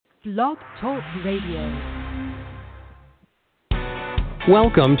Blog Talk Radio.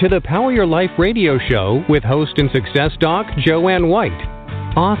 Welcome to the Power Your Life radio show with host and success doc Joanne White.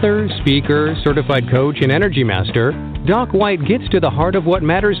 Author, speaker, certified coach, and energy master, Doc White gets to the heart of what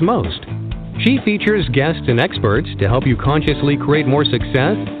matters most. She features guests and experts to help you consciously create more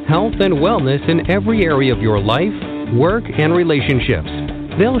success, health, and wellness in every area of your life, work, and relationships.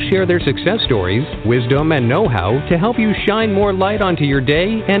 They'll share their success stories, wisdom, and know-how to help you shine more light onto your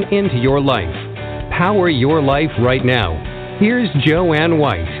day and into your life. Power your life right now. Here's Joanne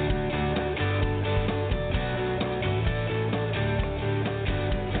White.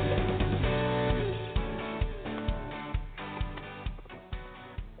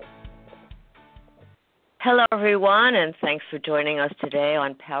 Hello, everyone, and thanks for joining us today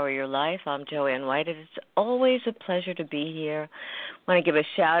on Power Your Life. I'm Joanne White. It's always a pleasure to be here. I want to give a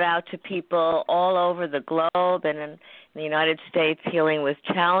shout-out to people all over the globe and in the United States dealing with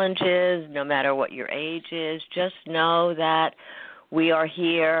challenges, no matter what your age is. Just know that we are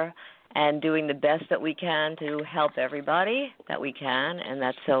here and doing the best that we can to help everybody that we can, and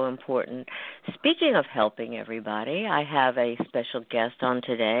that's so important. Speaking of helping everybody, I have a special guest on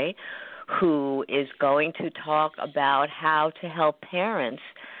today who is going to talk about how to help parents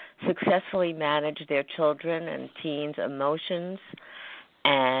successfully manage their children and teens' emotions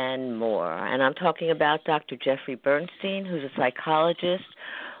and more. And I'm talking about Dr. Jeffrey Bernstein, who's a psychologist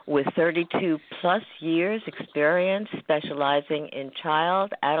with 32-plus years experience specializing in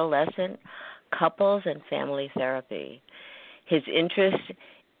child, adolescent, couples, and family therapy. His interest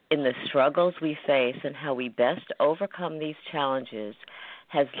in the struggles we face and how we best overcome these challenges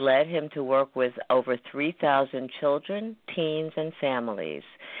has led him to work with over 3,000 children, teens, and families.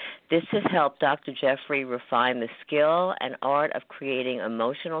 This has helped Dr. Jeffrey refine the skill and art of creating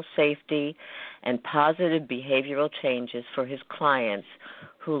emotional safety and positive behavioral changes for his clients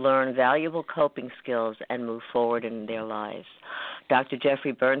who learn valuable coping skills and move forward in their lives. Dr.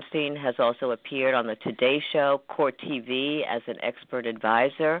 Jeffrey Bernstein has also appeared on the Today Show, Court TV as an expert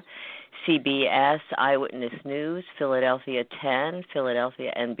advisor, CBS, Eyewitness News, Philadelphia 10,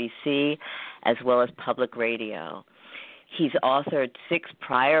 Philadelphia NBC, as well as public radio. He's authored 6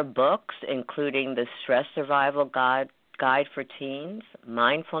 prior books, including The Stress Survival Guide for Teens,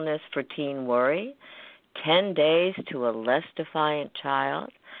 Mindfulness for Teen Worry, 10 Days to a Less Defiant Child,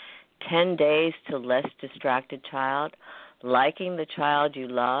 10 Days to Less Distracted Child, Liking the Child You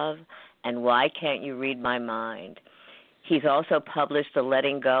Love, and Why Can't You Read My Mind? He's also published the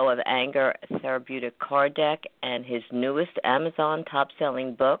Letting Go of Anger Therapeutic Card Deck and his newest Amazon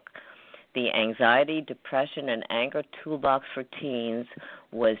top-selling book, The Anxiety, Depression, and Anger Toolbox for Teens,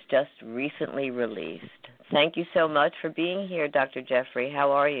 was just recently released. Thank you so much for being here, Dr. Jeffrey. How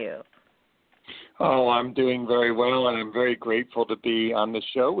are you? Oh, I'm doing very well, and I'm very grateful to be on the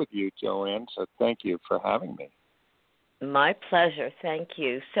show with you, Joanne, so thank you for having me. My pleasure. Thank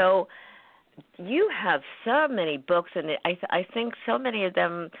you. So you have so many books, and I think so many of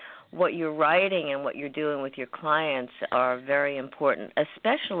them, what you're writing and what you're doing with your clients are very important,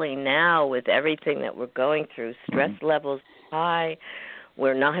 especially now with everything that we're going through. Stress levels high.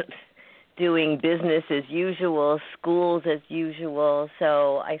 We're not doing business as usual, schools as usual.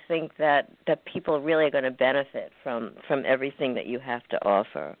 So I think that people really are going to benefit from everything that you have to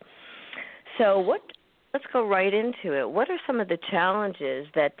offer. So let's go right into it. What are some of the challenges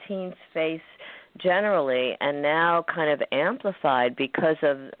that teens face generally and now kind of amplified because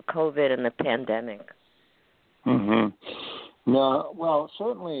of COVID and the pandemic? No, well,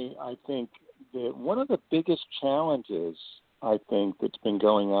 certainly I think that one of the biggest challenges I think that's been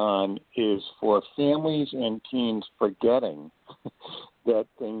going on is for families and teens forgetting that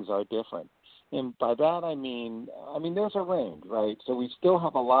things are different. And by that I mean there's a range, right? So we still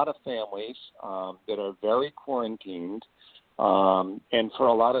have a lot of families that are very quarantined, and for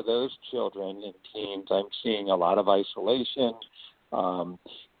a lot of those children and teens, I'm seeing a lot of isolation,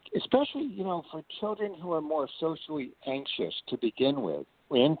 especially, for children who are more socially anxious to begin with,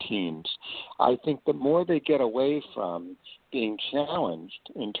 and teens. I think the more they get away from being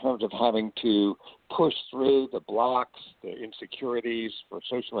challenged in terms of having to push through the blocks, the insecurities for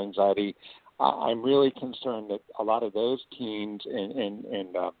social anxiety, I'm really concerned that a lot of those teens and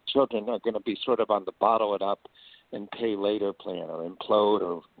children are going to be sort of on the bottle it up and pay later plan, or implode,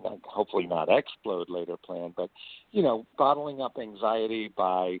 or hopefully not explode later plan, but, bottling up anxiety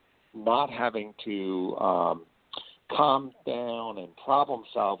by not having to calm down and problem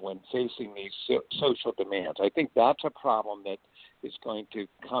solve when facing these social demands. I think that's a problem that is going to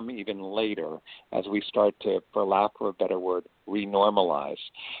come even later as we start to, for lack of a better word, renormalize.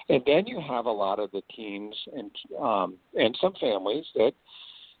 And then you have a lot of the teens and some families that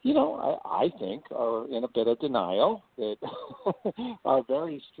I think are in a bit of denial, that are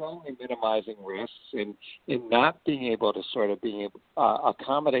very strongly minimizing risks in not being able to sort of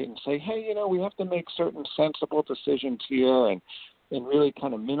accommodate and say, hey, we have to make certain sensible decisions here and really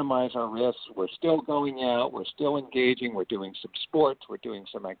kind of minimize our risks. We're still going out. We're still engaging. We're doing some sports. We're doing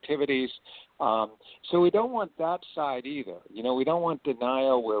some activities. So we don't want that side either. We don't want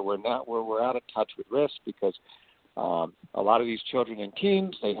denial where we're out of touch with risk, because a lot of these children and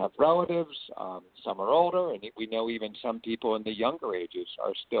teens, they have relatives. Some are older, and we know even some people in the younger ages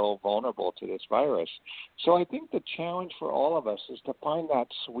are still vulnerable to this virus. So I think the challenge for all of us is to find that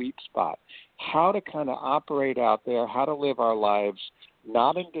sweet spot, how to kind of operate out there, how to live our lives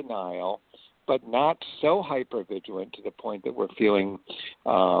not in denial, but not so hypervigilant to the point that we're feeling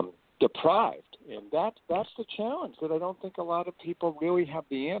deprived. And that's the challenge, that I don't think a lot of people really have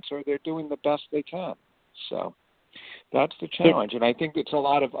the answer. They're doing the best they can. So that's the challenge, and I think it's a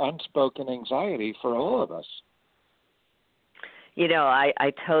lot of unspoken anxiety for all of us.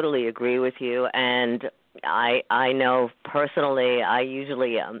 I totally agree with you, and I know personally I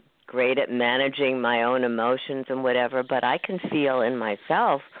usually am great at managing my own emotions and whatever, but I can feel in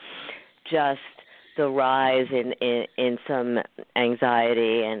myself just the rise in some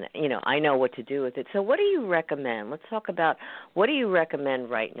anxiety, and I know what to do with it. So what do you recommend? Let's talk about what do you recommend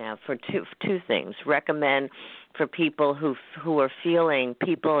right now for two things. Recommend for people who are feeling,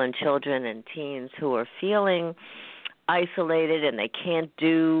 people and children and teens who are feeling isolated and they can't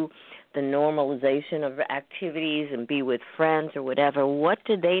do the normalization of activities and be with friends or whatever. What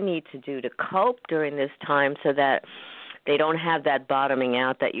do they need to do to cope during this time so that they don't have that bottoming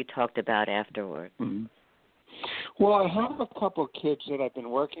out that you talked about afterward? Mm-hmm. Well, I have a couple of kids that I've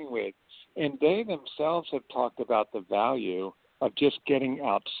been working with, and they themselves have talked about the value of just getting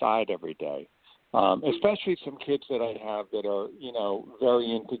outside every day. Especially some kids that I have that are,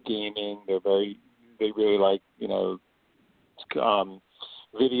 very into gaming. They really like,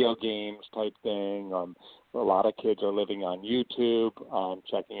 video games type thing. A lot of kids are living on YouTube,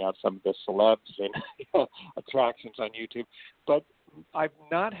 checking out some of the celebs and attractions on YouTube. But I've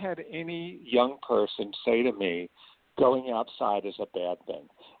not had any young person say to me, going outside is a bad thing.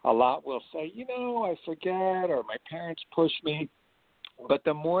 A lot will say, I forget, or my parents push me. But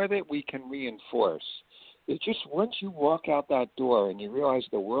the more that we can reinforce, it's just once you walk out that door and you realize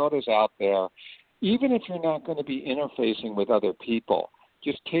the world is out there, even if you're not going to be interfacing with other people,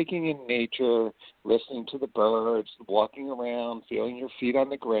 just taking in nature, listening to the birds, walking around, feeling your feet on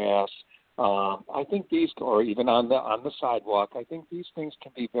the grass, I think or even on the sidewalk, I think these things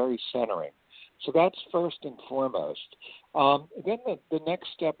can be very centering. So that's first and foremost. Then the next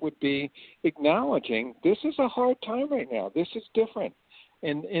step would be acknowledging this is a hard time right now. This is different.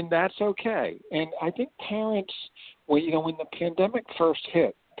 And that's okay. And I think parents, when the pandemic first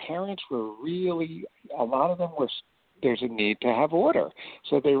hit, parents were really, a lot of them there's a need to have order.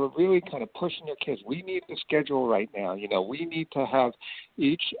 So they were really kind of pushing their kids. We need the schedule right now. We need to have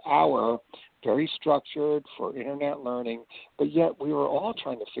each hour very structured for internet learning, but yet we were all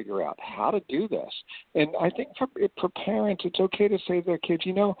trying to figure out how to do this. And I think for parents, it's okay to say to their kids,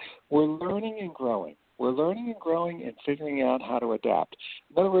 we're learning and growing. We're learning and growing and figuring out how to adapt.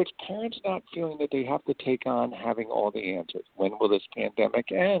 In other words, parents not feeling that they have to take on having all the answers. When will this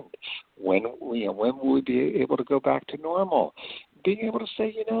pandemic end? When will we be able to go back to normal? Being able to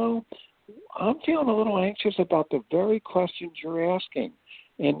say, I'm feeling a little anxious about the very questions you're asking.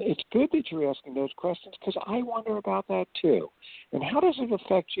 And it's good that you're asking those questions because I wonder about that too. And how does it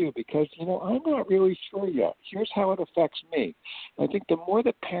affect you? Because, I'm not really sure yet. Here's how it affects me. I think the more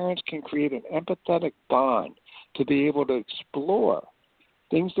that parents can create an empathetic bond to be able to explore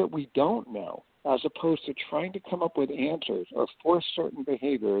things that we don't know, as opposed to trying to come up with answers or force certain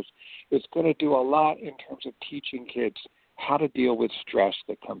behaviors, it's going to do a lot in terms of teaching kids how to deal with stress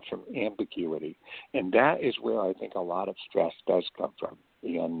that comes from ambiguity. And that is where I think a lot of stress does come from,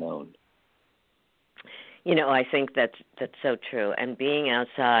 the unknown. I think that's so true. And being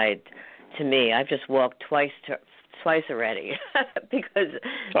outside, to me, I've just walked twice already because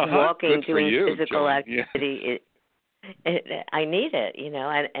walking, doing physical activity, I need it,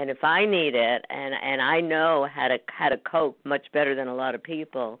 and if I need it, and I know how to cope much better than a lot of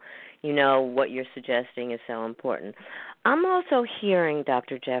people, what you're suggesting is so important. I'm also hearing,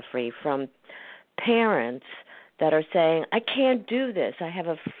 Dr. Jeffrey, from parents that are saying, I can't do this. I have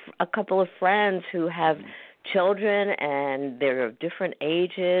a couple of friends who have children, and they're of different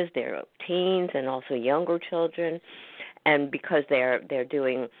ages. They're teens and also younger children, and because they're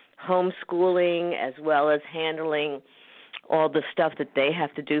doing homeschooling as well as handling all the stuff that they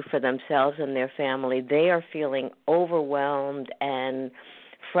have to do for themselves and their family, they are feeling overwhelmed and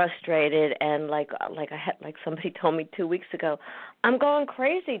frustrated, and like somebody told me 2 weeks ago, I'm going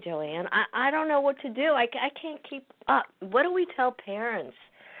crazy, Joanne. I don't know what to do. I can't keep up. What do we tell parents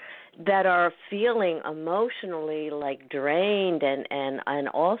that are feeling emotionally like drained and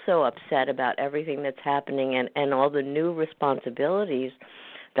also upset about everything that's happening and all the new responsibilities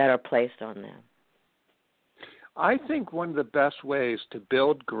that are placed on them? I think one of the best ways to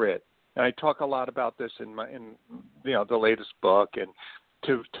build grit, and I talk a lot about this in the latest book, and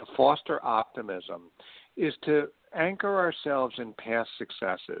to foster optimism, is to anchor ourselves in past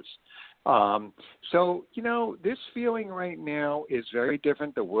successes. So, this feeling right now is very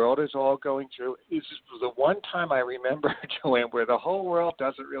different. The world is all going through. This is the one time I remember, Joanne, where the whole world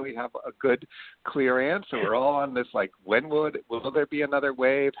doesn't really have a good, clear answer. We're all on this, like, will there be another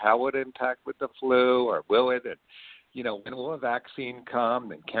wave? How would it impact with the flu, or will it? And, when will a vaccine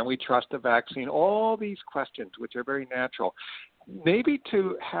come? And can we trust a vaccine? All these questions, which are very natural. Maybe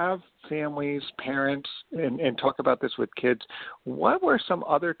to have families, parents, and talk about this with kids, what were some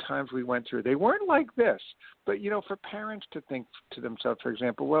other times we went through? They weren't like this, but, for parents to think to themselves, for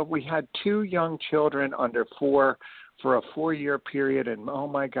example, well, we had 2 young children under 4 for a 4-year period, and oh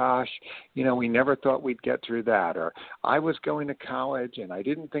my gosh, we never thought we'd get through that. Or I was going to college and I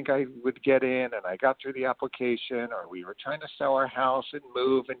didn't think I would get in, and I got through the application. Or we were trying to sell our house and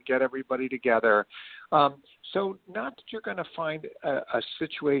move and get everybody together. So not that you're going to find a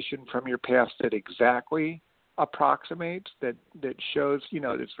situation from your past that exactly approximates, that shows,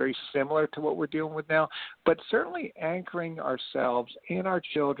 it's very similar to what we're dealing with now, but certainly anchoring ourselves and our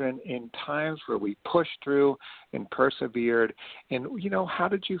children in times where we pushed through and persevered. And, how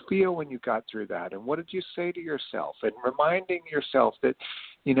did you feel when you got through that? And what did you say to yourself? And reminding yourself that,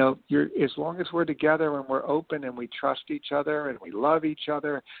 as long as we're together and we're open and we trust each other and we love each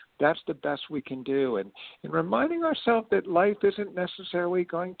other, that's the best we can do. And reminding ourselves that life isn't necessarily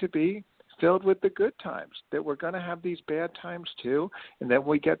going to be filled with the good times, that we're going to have these bad times too, and then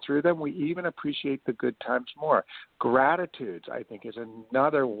we get through them, we even appreciate the good times more. Gratitude, I think, is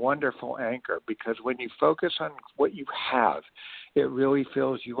another wonderful anchor, because when you focus on what you have, it really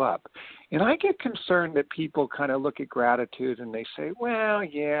fills you up. And I get concerned that people kind of look at gratitude and they say, well,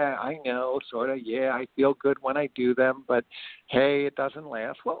 yeah, I know, sort of, yeah, I feel good when I do them, but hey, it doesn't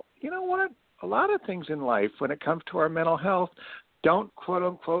last. Well, you know what? A lot of things in life, when it comes to our mental health, don't, quote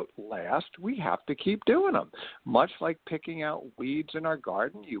unquote, last. We have to keep doing them. Much like picking out weeds in our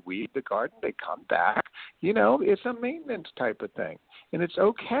garden. You weed the garden, they come back. It's a maintenance type of thing. And it's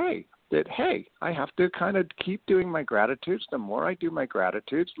okay that, hey, I have to kind of keep doing my gratitudes. The more I do my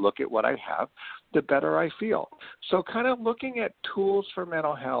gratitudes, look at what I have, the better I feel. So kind of looking at tools for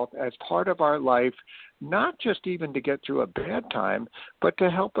mental health as part of our life, not just even to get through a bad time, but to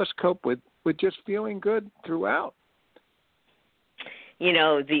help us cope with just feeling good throughout.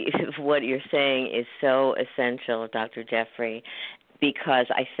 What you're saying is so essential, Dr. Jeffrey, because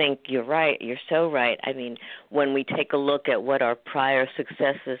I think you're right. You're so right. I mean, when we take a look at what our prior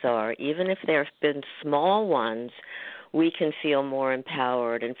successes are, even if there have been small ones, we can feel more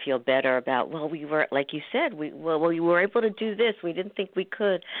empowered and feel better about, well, we were, like you said, we were able to do this. We didn't think we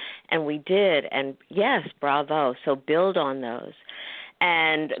could, and we did. And, yes, bravo. So build on those.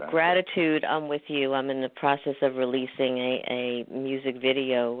 And exactly. Gratitude, I'm with you. I'm in the process of releasing a music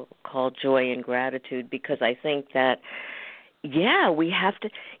video called Joy and Gratitude, because I think that, we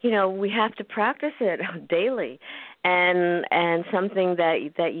have to practice it daily. And something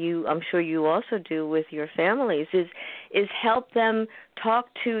that you, I'm sure you also do with your families, is help them talk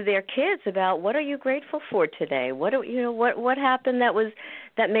to their kids about, what are you grateful for today? What happened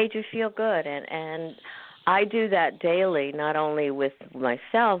that made you feel good? And I do that daily, not only with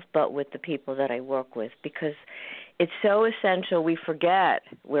myself, but with the people that I work with, because it's so essential. We forget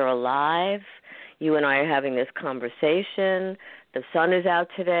we're alive. You and I are having this conversation. The sun is out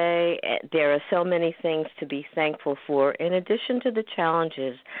today. There are so many things to be thankful for, in addition to the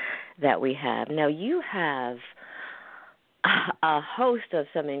challenges that we have. Now, you have a host of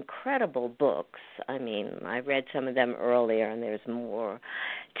some incredible books. I mean, I read some of them earlier, and there's more.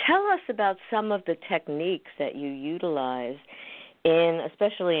 Tell us about some of the techniques that you utilize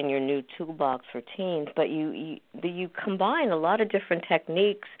especially in your new toolbox for teens, but you combine a lot of different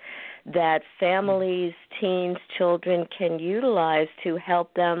techniques that families, teens, children can utilize to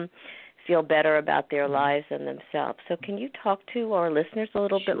help them feel better about their lives and themselves. So can you talk to our listeners a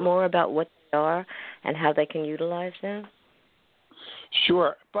little bit more about what they are and how they can utilize them?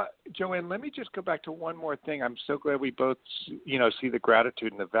 Sure. But, Joanne, let me just go back to one more thing. I'm so glad we both, see the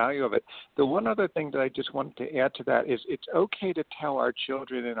gratitude and the value of it. The one other thing that I just wanted to add to that is it's okay to tell our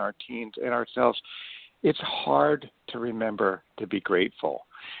children and our teens and ourselves, it's hard to remember to be grateful,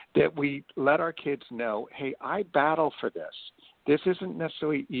 that we let our kids know, hey, I battle for this. This isn't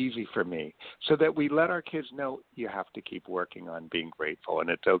necessarily easy for me, so that we let our kids know you have to keep working on being grateful,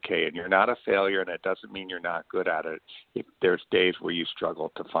 and it's okay, and you're not a failure, and it doesn't mean you're not good at it if there's days where you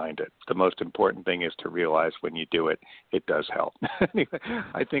struggle to find it. The most important thing is to realize when you do it, it does help.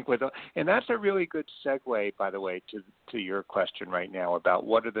 I think and that's a really good segue, by the way, to your question right now about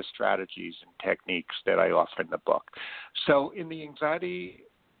what are the strategies and techniques that I offer in the book. So in the Anxiety,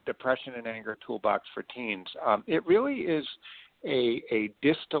 Depression, and Anger Toolbox for Teens, it really is a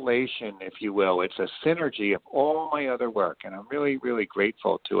distillation, if you will. It's a synergy of all my other work, and I'm really, really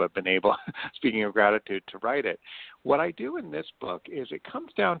grateful to have been able, speaking of gratitude, to write it. What I do in this book is it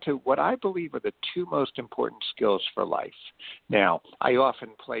comes down to what I believe are the two most important skills for life. Now, I often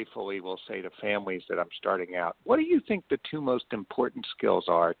playfully will say to families that I'm starting out, what do you think the two most important skills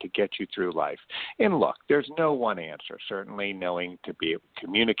are to get you through life? And look, there's no one answer. Certainly knowing to be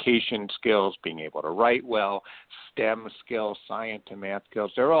communication skills, being able to write well, STEM skills, science and math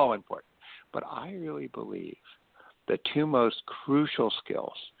skills, they're all important. But I really believe the two most crucial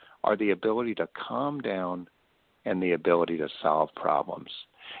skills are the ability to calm down and the ability to solve problems.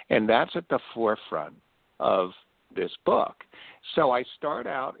 And that's at the forefront of this book. So I start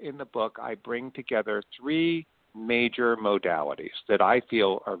out in the book, I bring together three major modalities that I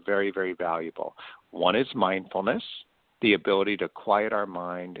feel are very, very valuable. One is mindfulness, the ability to quiet our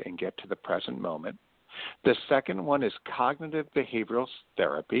mind and get to the present moment. The second one is cognitive behavioral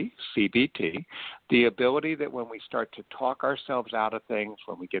therapy, CBT, the ability that when we start to talk ourselves out of things,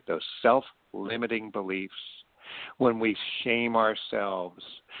 when we get those self-limiting beliefs, when we shame ourselves,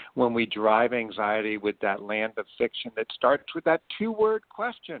 when we drive anxiety with that land of fiction that starts with that two-word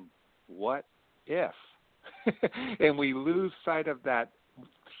question, what if? And we lose sight of that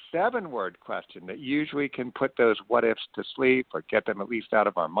seven-word question that usually can put those what-ifs to sleep or get them at least out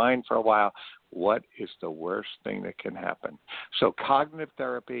of our mind for a while. What is the worst thing that can happen? So cognitive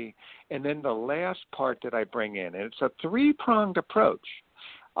therapy, and then the last part that I bring in, and it's a three-pronged approach,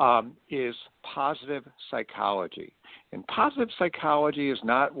 is positive psychology. And positive psychology is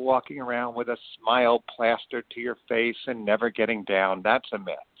not walking around with a smile plastered to your face and never getting down. That's a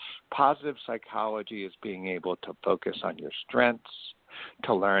myth. Positive psychology is being able to focus on your strengths,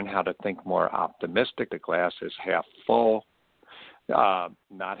 to learn how to think more optimistic. The glass is half full,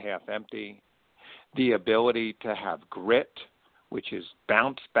 not half empty. The ability to have grit, which is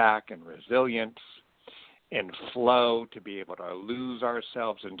bounce back and resilience, and flow, to be able to lose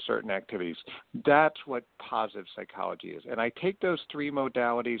ourselves in certain activities. That's what positive psychology is. And I take those three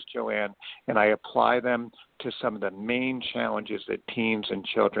modalities, Joanne, and I apply them to some of the main challenges that teens and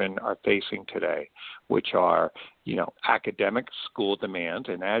children are facing today, which are, academic school demands.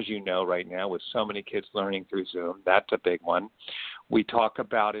 And as you know right now, with so many kids learning through Zoom, that's a big one. We talk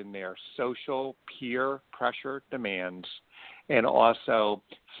about in there social peer pressure demands, and also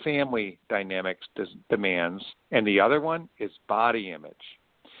family dynamics demands, and the other one is body image.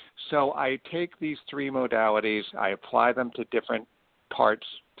 So I take these three modalities, I apply them to different parts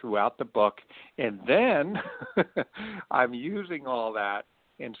throughout the book, and then I'm using all that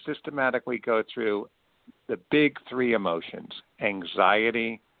and systematically go through the big three emotions: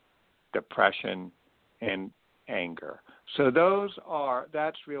 anxiety, depression, and anger. So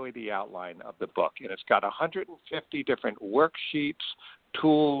that's really the outline of the book. And it's got 150 different worksheets,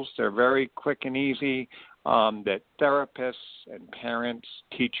 tools. They're very quick and easy that therapists and parents,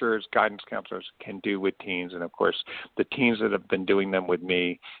 teachers, guidance counselors can do with teens. And, of course, the teens that have been doing them with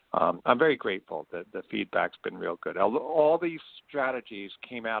me, I'm very grateful that the feedback's been real good. All these strategies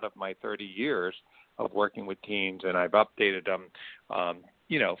came out of my 30 years of working with teens, and I've updated them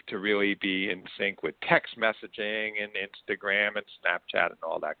to really be in sync with text messaging and Instagram and Snapchat and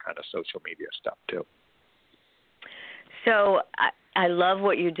all that kind of social media stuff too. So I love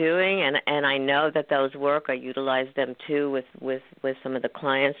what you're doing, and I know that those work. I utilize them too with some of the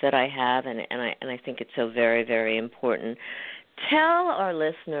clients that I have, and I think it's so very, very important. Tell our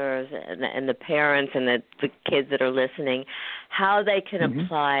listeners and the parents and the kids that are listening how they can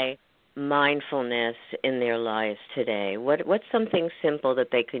apply mindfulness in their lives today. What's something simple that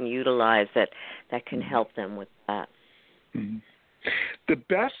they can utilize that can help them with that? The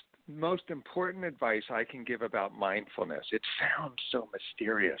best, most important advice I can give about mindfulness, it sounds so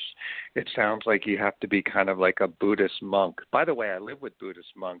mysterious. It sounds like you have to be kind of like a Buddhist monk. By the way, I live with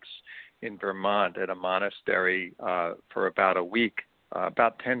Buddhist monks in Vermont at a monastery for about a week,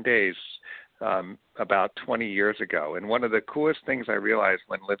 about 10 days, about 20 years ago. And one of the coolest things I realized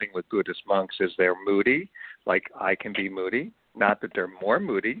when living with Buddhist monks is they're moody, like I can be moody. Not that they're more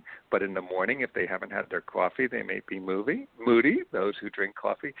moody, but in the morning, if they haven't had their coffee, they may be moody. Those who drink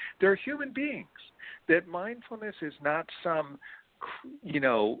coffee, they're human beings. That mindfulness is not some,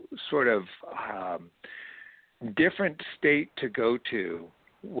 sort of different state to go to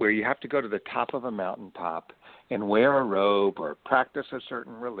where you have to go to the top of a mountaintop and wear a robe or practice a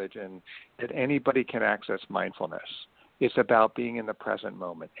certain religion, that anybody can access mindfulness. It's about being in the present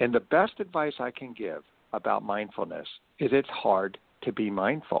moment. And the best advice I can give about mindfulness is it's hard to be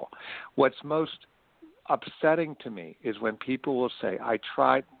mindful. What's most upsetting to me is when people will say, I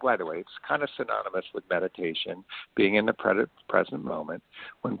tried, by the way, it's kind of synonymous with meditation, being in the present moment,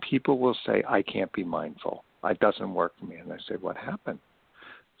 when people will say, I can't be mindful. It doesn't work for me. And I say, what happened?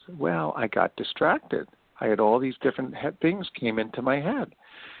 I say, well, I got distracted. I had all these different things came into my head.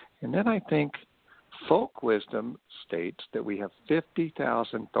 And then I think folk wisdom states that we have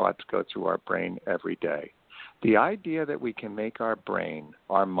 50,000 thoughts go through our brain every day. The idea that we can make our brain,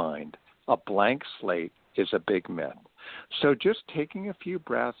 our mind, a blank slate is a big myth. So just taking a few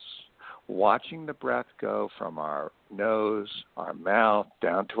breaths, watching the breath go from our nose, our mouth,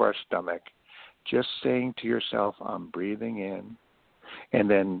 down to our stomach, just saying to yourself, I'm breathing in, and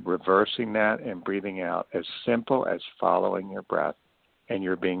then reversing that and breathing out, as simple as following your breath, and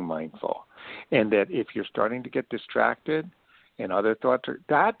you're being mindful. And that if you're starting to get distracted and other thoughts,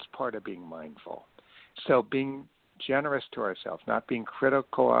 that's part of being mindful. So being generous to ourselves, not being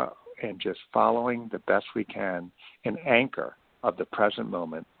critical, and just following the best we can, an anchor of the present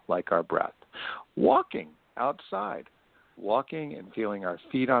moment like our breath. Walking outside, walking and feeling our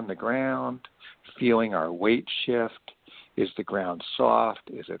feet on the ground, feeling our weight shift. Is the ground soft?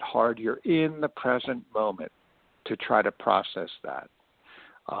 Is it hard? You're in the present moment to try to process that.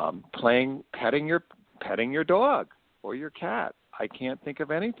 Petting your dog or your cat. I can't think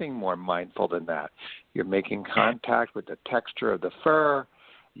of anything more mindful than that. You're making contact with the texture of the fur.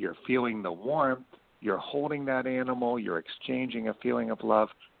 You're feeling the warmth. You're holding that animal. You're exchanging a feeling of love.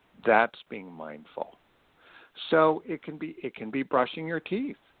 That's being mindful. So it can be brushing your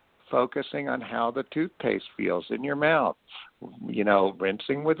teeth, focusing on how the toothpaste feels in your mouth,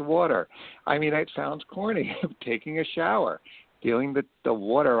 rinsing with water. I mean, it sounds corny. Taking a shower, feeling the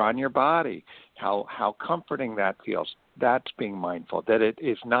water on your body, how comforting that feels. That's being mindful, that it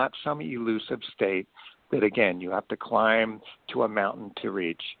is not some elusive state that, again, you have to climb to a mountain to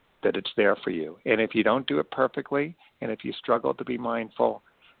reach, that it's there for you. And if you don't do it perfectly, and if you struggle to be mindful,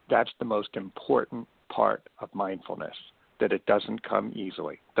 that's the most important part of mindfulness, that it doesn't come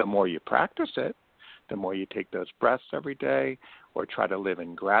easily. The more you practice it, the more you take those breaths every day, or try to live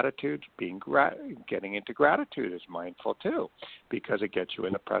in gratitude. Getting into gratitude is mindful too, because it gets you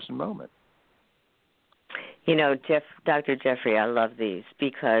in the present moment. Dr. Jeffrey, I love these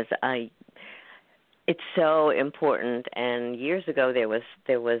because it's so important. And years ago, there was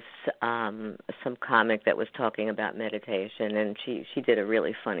some comic that was talking about meditation, and she did a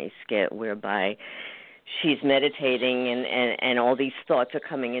really funny skit whereby she's meditating and all these thoughts are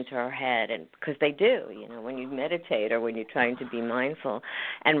coming into her head, and because they do, when you meditate or when you're trying to be mindful,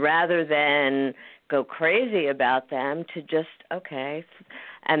 and rather than go crazy about them, to just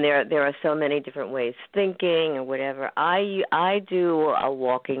and there are so many different ways thinking or whatever. I do a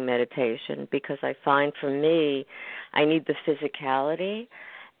walking meditation because I find for me I need the physicality,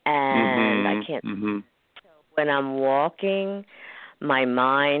 and I can't. So when I'm walking, my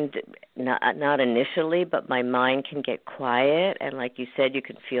mind, not initially, but my mind can get quiet, and like you said, you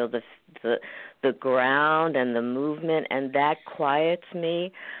can feel the ground and the movement, and that quiets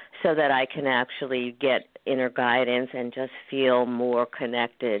me so that I can actually get inner guidance and just feel more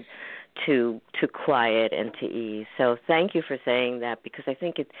connected to quiet and to ease. So thank you for saying that, because I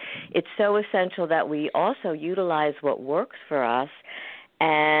think it's so essential that we also utilize what works for us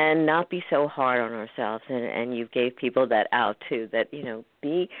and not be so hard on ourselves. And you gave people that out too, that, it's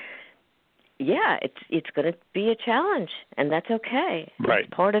going to be a challenge, and that's okay. Right.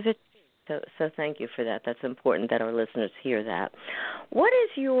 It's part of it. So thank you for that. That's important that our listeners hear that. What is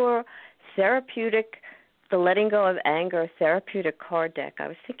your the letting go of anger therapeutic card deck? I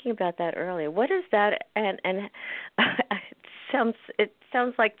was thinking about that earlier. What is that? And it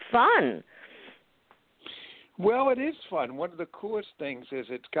sounds like fun. Well, it is fun. One of the coolest things is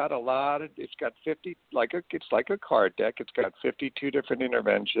it's got 50, it's like a card deck. It's got 52 different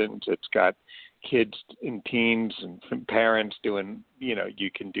interventions. It's got kids and teens and parents doing,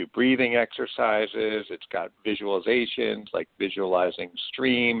 you can do breathing exercises. It's got visualizations like visualizing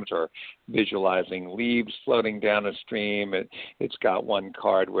streams or visualizing leaves floating down a stream. It's got one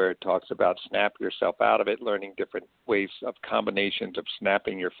card where it talks about snap yourself out of it, learning different ways of combinations of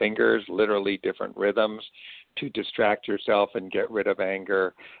snapping your fingers, literally different rhythms to distract yourself and get rid of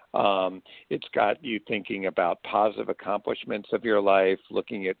anger. It's got you thinking about positive accomplishments of your life,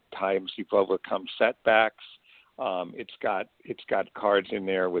 looking at times you've overcome setbacks. It's got cards in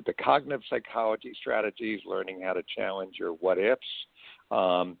there with the cognitive psychology strategies, learning how to challenge your what ifs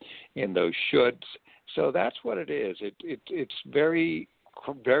and those shoulds. So that's what it is. It's very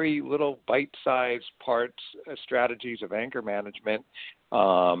little bite-sized parts, strategies of anger management.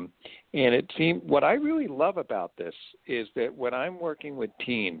 And it seemed what I really love about this is that when I'm working with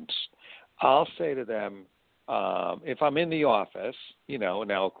teens, I'll say to them, if I'm in the office,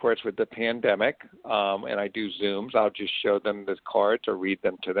 now of course with the pandemic, and I do Zooms, I'll just show them the cards or read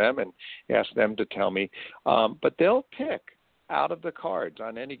them to them and ask them to tell me. But they'll pick out of the cards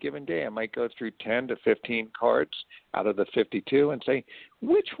on any given day. I might go through 10 to 15 cards out of the 52 and say,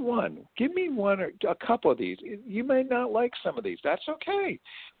 which one? Give me one or a couple of these. You may not like some of these. That's okay.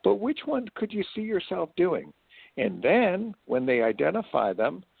 But which one could you see yourself doing? And then when they identify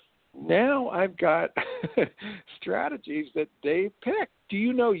them, now I've got strategies that they picked. Do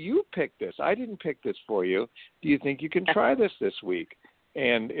you know you picked this? I didn't pick this for you. Do you think you can try this week?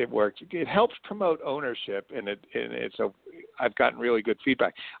 And it works. It helps promote ownership, and I've gotten really good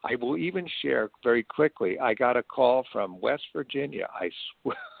feedback. I will even share very quickly. I got a call from West Virginia, I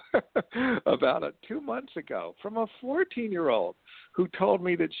swear, about 2 months ago, from a 14-year-old who told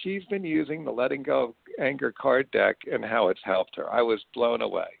me that she's been using the Letting Go of Anger card deck and how it's helped her. I was blown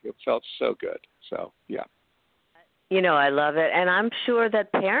away. It felt so good. So, yeah. I love it, and I'm sure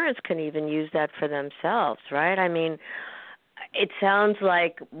that parents can even use that for themselves, right? I mean, it sounds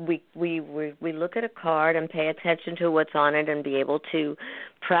like we look at a card and pay attention to what's on it and be able to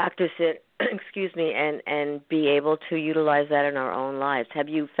practice it, and be able to utilize that in our own lives. Have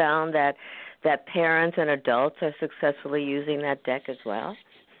you found that parents and adults are successfully using that deck as well?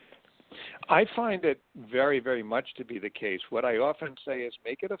 I find it very, very much to be the case. What I often say is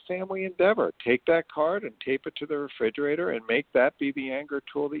make it a family endeavor. Take that card and tape it to the refrigerator and make that be the anger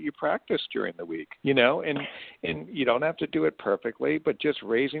tool that you practice during the week, and you don't have to do it perfectly, but just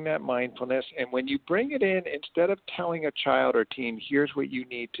raising that mindfulness. And when you bring it in, instead of telling a child or teen, here's what you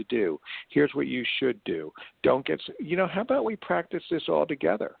need to do, here's what you should do, don't get, how about we practice this all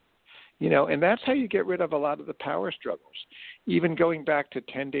together? And that's how you get rid of a lot of the power struggles. Even going back to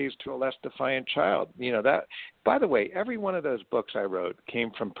 10 Days to a Less Defiant Child, that, by the way, every one of those books I wrote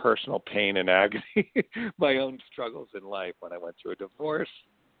came from personal pain and agony, my own struggles in life when I went through a divorce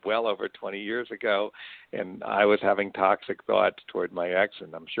well over 20 years ago, and I was having toxic thoughts toward my ex,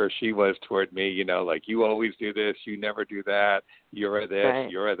 and I'm sure she was toward me, like, you always do this, you never do that, you're a this, right.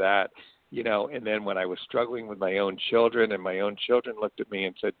 You're a that. And then when I was struggling with my own children, and my own children looked at me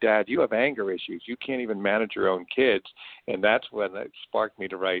and said, Dad, you have anger issues. You can't even manage your own kids. And that's when it sparked me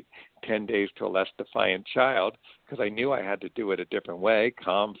to write 10 Days to a Less Defiant Child, because I knew I had to do it a different way,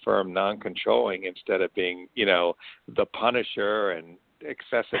 calm, firm, non-controlling, instead of being, the punisher and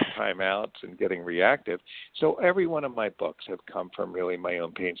excessive timeouts and getting reactive. So every one of my books have come from really my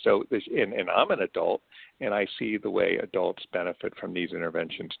own pain. So, and I'm an adult, and I see the way adults benefit from these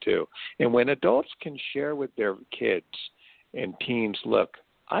interventions too. And when adults can share with their kids and teens, look,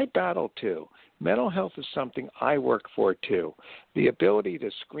 I battle too. Mental health is something I work for too. The ability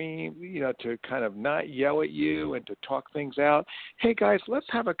to scream, to kind of not yell at you and to talk things out. Hey guys, let's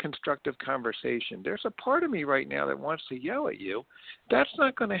have a constructive conversation. There's a part of me right now that wants to yell at you. That's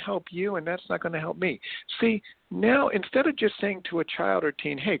not going to help you, and that's not going to help me. See, now instead of just saying to a child or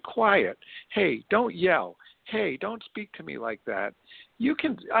teen, hey, quiet, hey, don't yell, hey, don't speak to me like that.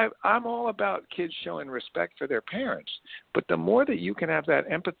 I'm all about kids showing respect for their parents. But the more that you can have that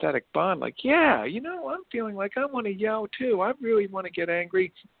empathetic bond, like, yeah, I'm feeling like I want to yell too. I really want to get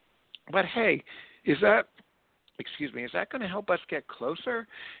angry. But hey, is that going to help us get closer?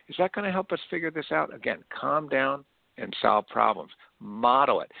 Is that going to help us figure this out? Again, calm down and solve problems.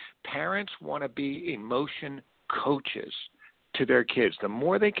 Model it. Parents want to be emotion coaches to their kids. The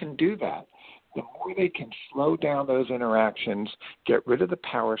more they can do that, the more they can slow down those interactions, get rid of the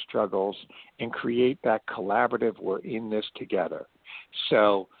power struggles, and create that collaborative, we're in this together.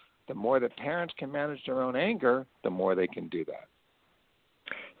 So the more that parents can manage their own anger, the more they can do that.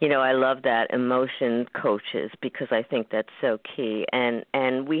 I love that, emotion coaches, because I think that's so key.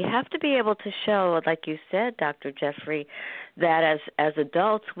 And we have to be able to show, like you said, Dr. Jeffrey, that as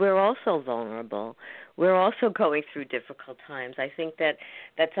adults we're also vulnerable. We're also going through difficult times. I think that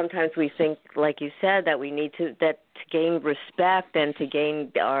sometimes we think, like you said, that we need to gain respect and to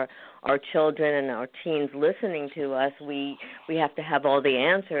gain our children and our teens listening to us, we have to have all the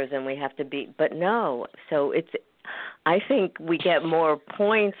answers and we have to be, but no. So I think we get more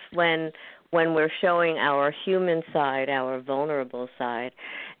points when we're showing our human side, our vulnerable side.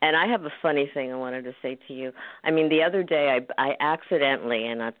 And I have a funny thing I wanted to say to you. I mean, the other day I accidentally,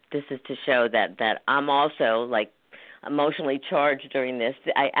 and this is to show that I'm also like emotionally charged during this,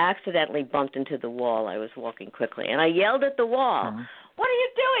 I accidentally bumped into the wall. I was walking quickly, and I yelled at the wall, "What are you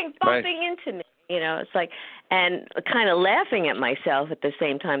doing, bumping into me?" It's like, and kind of laughing at myself at the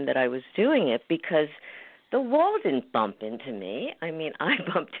same time that I was doing it, because the wall didn't bump into me. I mean, I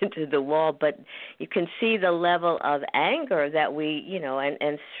bumped into the wall, but you can see the level of anger that we,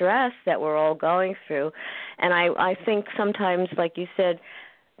 and stress that we're all going through. And I think sometimes, like you said,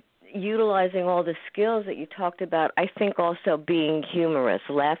 utilizing all the skills that you talked about, I think also being humorous,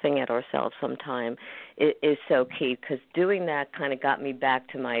 laughing at ourselves sometime is so key, because doing that kind of got me back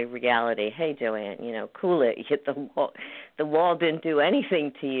to my reality. Hey, Joanne, cool it. You hit the wall. The wall didn't do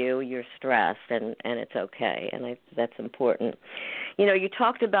anything to you. You're stressed, and it's okay, and that's important. You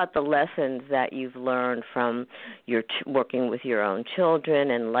talked about the lessons that you've learned from your working with your own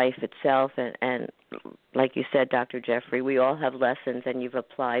children and life itself, and like you said, Dr. Jeffrey, we all have lessons, and you've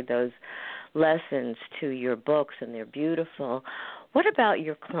applied those lessons to your books, and they're beautiful. What about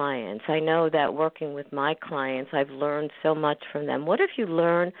your clients? I know that working with my clients, I've learned so much from them. What have you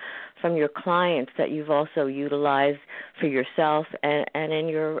learned from your clients that you've also utilized for yourself and in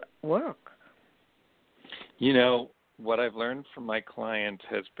your work? What I've learned from my clients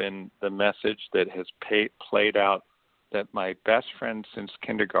has been the message that has played out that my best friend since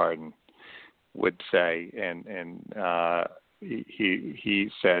kindergarten would say, and he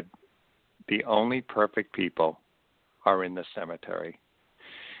said, the only perfect people are in the cemetery.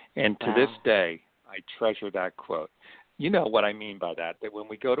 And to this day, I treasure that quote. You know what I mean by that when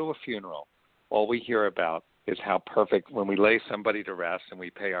we go to a funeral, all we hear about is how perfect, when we lay somebody to rest and we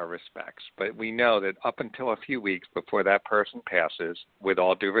pay our respects. But we know that up until a few weeks before that person passes, with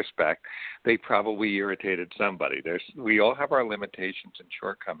all due respect, they probably irritated somebody. We all have our limitations and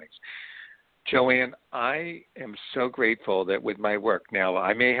shortcomings. Joanne, I am so grateful that with my work now,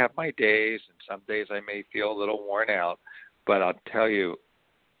 I may have my days, and some days I may feel a little worn out, but I'll tell you,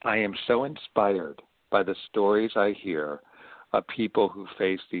 I am so inspired by the stories I hear of people who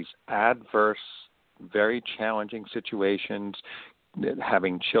face these adverse, very challenging situations,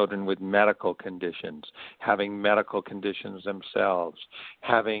 having children with medical conditions, having medical conditions themselves,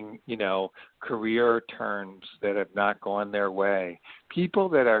 having, career turns that have not gone their way, people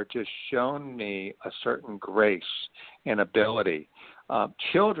that are just shown me a certain grace and ability,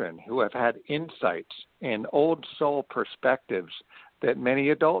 children who have had insights and old soul perspectives that many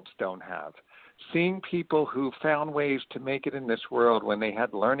adults don't have. Seeing people who found ways to make it in this world when they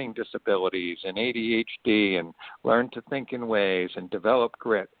had learning disabilities and ADHD and learned to think in ways and develop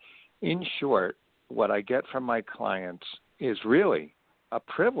grit. In short, what I get from my clients is really a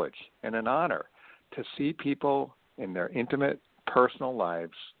privilege and an honor to see people in their intimate personal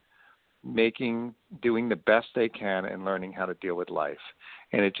lives doing the best they can and learning how to deal with life.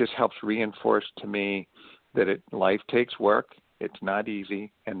 And it just helps reinforce to me that life takes work. It's not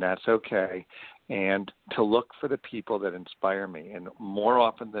easy, and that's okay. And to look for the people that inspire me. And more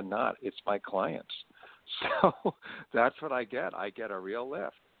often than not, it's my clients. So that's what I get. I get a real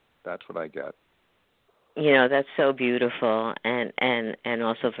lift. That's what I get. That's so beautiful and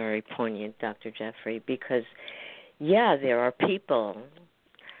also very poignant, Dr. Jeffrey, because, there are people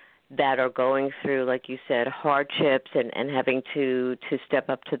that are going through, like you said, hardships and having to step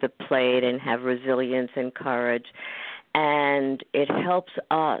up to the plate and have resilience and courage. And it helps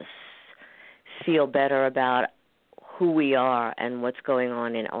us feel better about who we are and what's going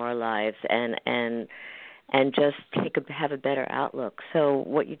on in our lives and just have a better outlook. So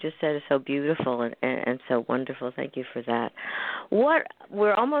what you just said is so beautiful and so wonderful. Thank you for that.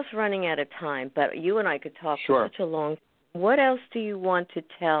 We're almost running out of time, but you and I could talk for such a long time. What else do you want to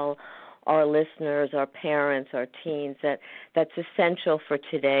tell our listeners, our parents, our teens that's essential for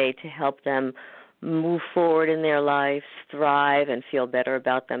today to help them move forward in their lives, thrive, and feel better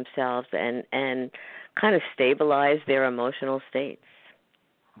about themselves and kind of stabilize their emotional states?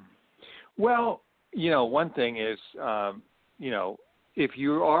 Well, one thing is, if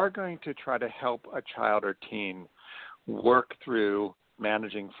you are going to try to help a child or teen work through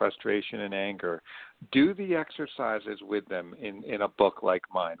managing frustration and anger. Do the exercises with them in a book like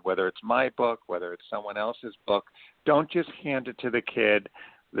mine, whether it's my book, whether it's someone else's book. Don't just hand it to the kid,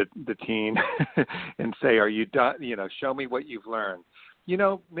 the teen, and say, are you done? Show me what you've learned.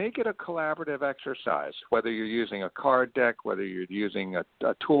 Make it a collaborative exercise, whether you're using a card deck, whether you're using a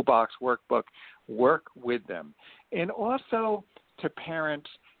toolbox workbook, work with them. And also to parents,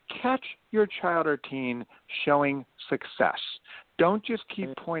 catch your child or teen showing success. Don't just keep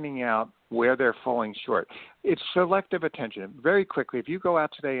pointing out where they're falling short. It's selective attention. Very quickly, if you go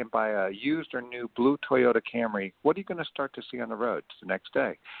out today and buy a used or new blue Toyota Camry, what are you going to start to see on the roads the next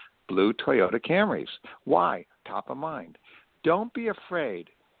day? Blue Toyota Camrys. Why? Top of mind. Don't be afraid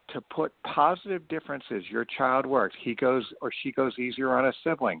to put positive differences. Your child works. He goes or she goes easier on a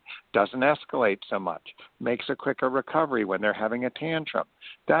sibling, doesn't escalate so much, makes a quicker recovery when they're having a tantrum.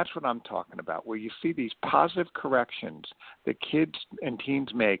 That's what I'm talking about, where you see these positive corrections that kids and teens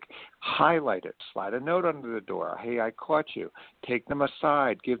make. Highlight it. Slide a note under the door. Hey, I caught you. Take them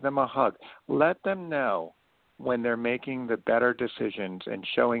aside. Give them a hug. Let them know when they're making the better decisions and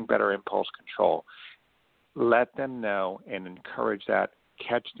showing better impulse control. Let them know and encourage that.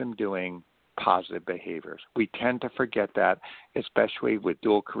 Catch them doing positive behaviors. We tend to forget that, especially with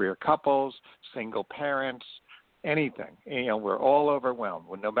dual career couples, single parents, anything. We're all overwhelmed.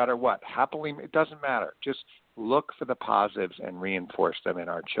 Well, no matter what, happily, it doesn't matter. Just look for the positives and reinforce them in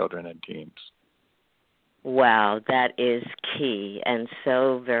our children and teens. Wow, that is key and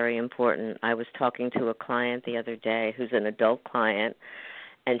so very important. I was talking to a client the other day who's an adult client,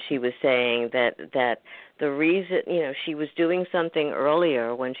 and she was saying that the reason, she was doing something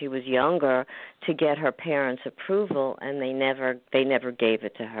earlier when she was younger to get her parents' approval, and they never gave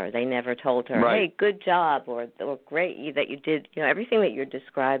it to her. They never told her, right. Hey, good job, or great that you did, everything that you're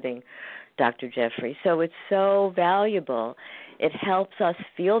describing, Dr. Jeffrey. So it's so valuable. It helps us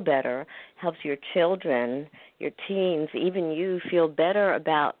feel better, helps your children, your teens, even you feel better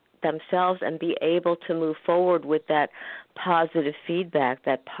about themselves and be able to move forward with that positive feedback,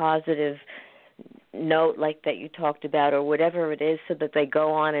 that positive note like that you talked about or whatever it is, so that they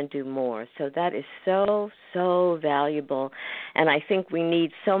go on and do more. So that is so, so valuable, and I think we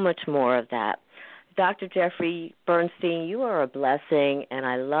need so much more of that. Dr. Jeffrey Bernstein, you are a blessing, and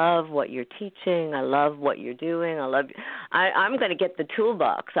I love what you're teaching. I love what you're doing. I'm going to get the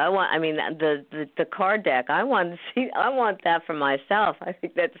toolbox. The card deck. I want that for myself. I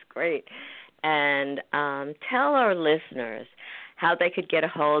think that's great. And tell our listeners how they could get a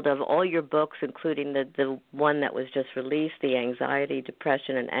hold of all your books, including the one that was just released, the Anxiety,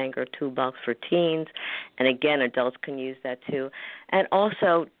 Depression, and Anger Toolbox for Teens. And again, adults can use that too. And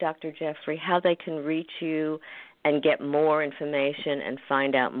also, Dr. Jeffrey, how they can reach you and get more information and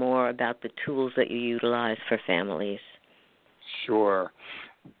find out more about the tools that you utilize for families. Sure.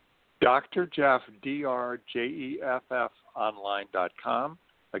 Dr. Jeff, DRJEFF online.com.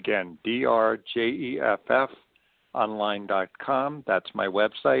 Again, DRJEFF online.com. That's my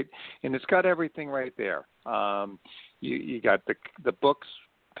website, and it's got everything right there. You got the books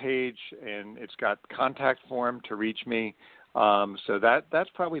page, and it's got contact form to reach me. So that's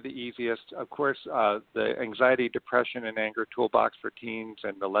probably the easiest. Of course, the Anxiety, Depression, and Anger Toolbox for Teens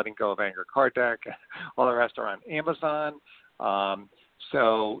and the Letting Go of Anger card deck, all the rest are on Amazon.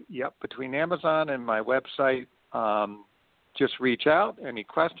 Between Amazon and my website, just reach out. Any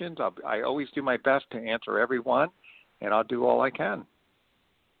questions? I always do my best to answer every one, and I'll do all I can.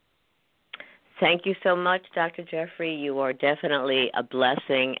 Thank you so much, Dr. Jeffrey. You are definitely a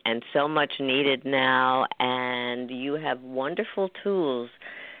blessing and so much needed now, and you have wonderful tools,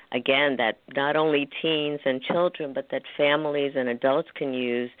 again, that not only teens and children, but that families and adults can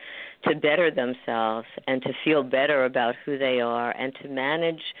use to better themselves and to feel better about who they are and to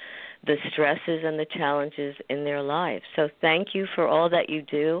manage the stresses and the challenges in their lives. So thank you for all that you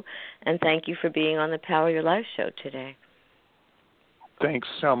do, and thank you for being on the Power Your Life show today. Thanks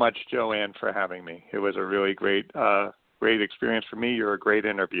so much, Joanne, for having me. It was a really great experience for me. You're a great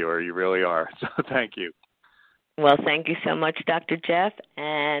interviewer. You really are. So thank you. Well, thank you so much, Dr. Jeff,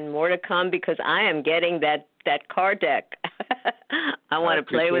 and more to come because I am getting that card deck. I want to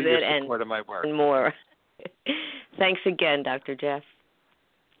play with it and more. Thanks again, Dr. Jeff.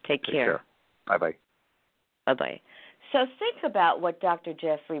 Take care. Bye-bye. Bye-bye. So think about what Dr.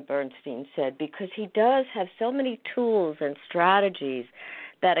 Jeffrey Bernstein said, because he does have so many tools and strategies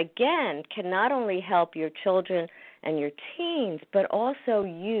that, again, can not only help your children and your teens, but also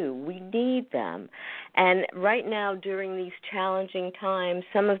you. We need them. And right now, during these challenging times,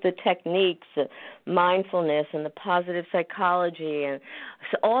 some of the techniques, mindfulness and the positive psychology, and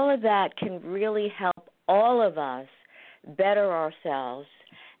so all of that can really help all of us better ourselves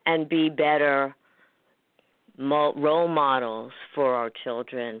and be better role models for our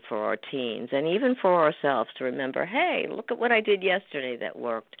children, for our teens, and even for ourselves to remember, hey, look at what I did yesterday that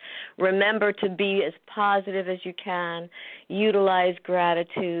worked. Remember to be as positive as you can, utilize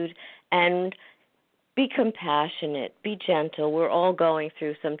gratitude, and be compassionate, be gentle. We're all going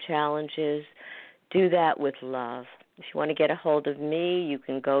through some challenges. Do that with love. If you want to get a hold of me, you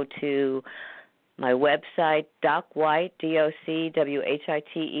can go to my website, DocWhite,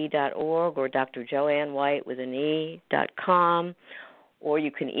 DocWhite.org, or drjoannewhite.com, or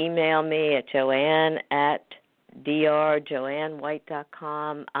you can email me at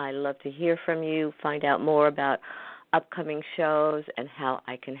joanne@drjoannewhite.com. I love to hear from you, find out more about upcoming shows and how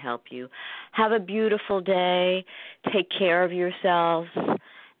I can help you. Have a beautiful day. Take care of yourselves,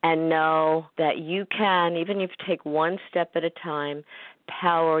 and know that you can, even if you take one step at a time,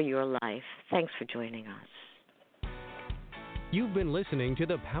 power your life. Thanks for joining us. You've been listening to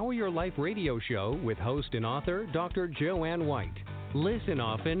the Power Your Life radio show with host and author Dr. Joanne White. Listen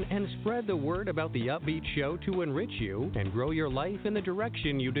often and spread the word about the upbeat show to enrich you and grow your life in the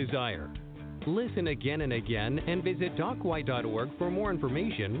direction you desire. Listen again and again, and visit docwhite.org for more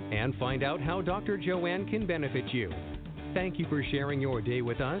information and find out how Dr. Joanne can benefit you. Thank you for sharing your day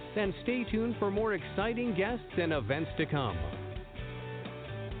with us, and stay tuned for more exciting guests and events to come.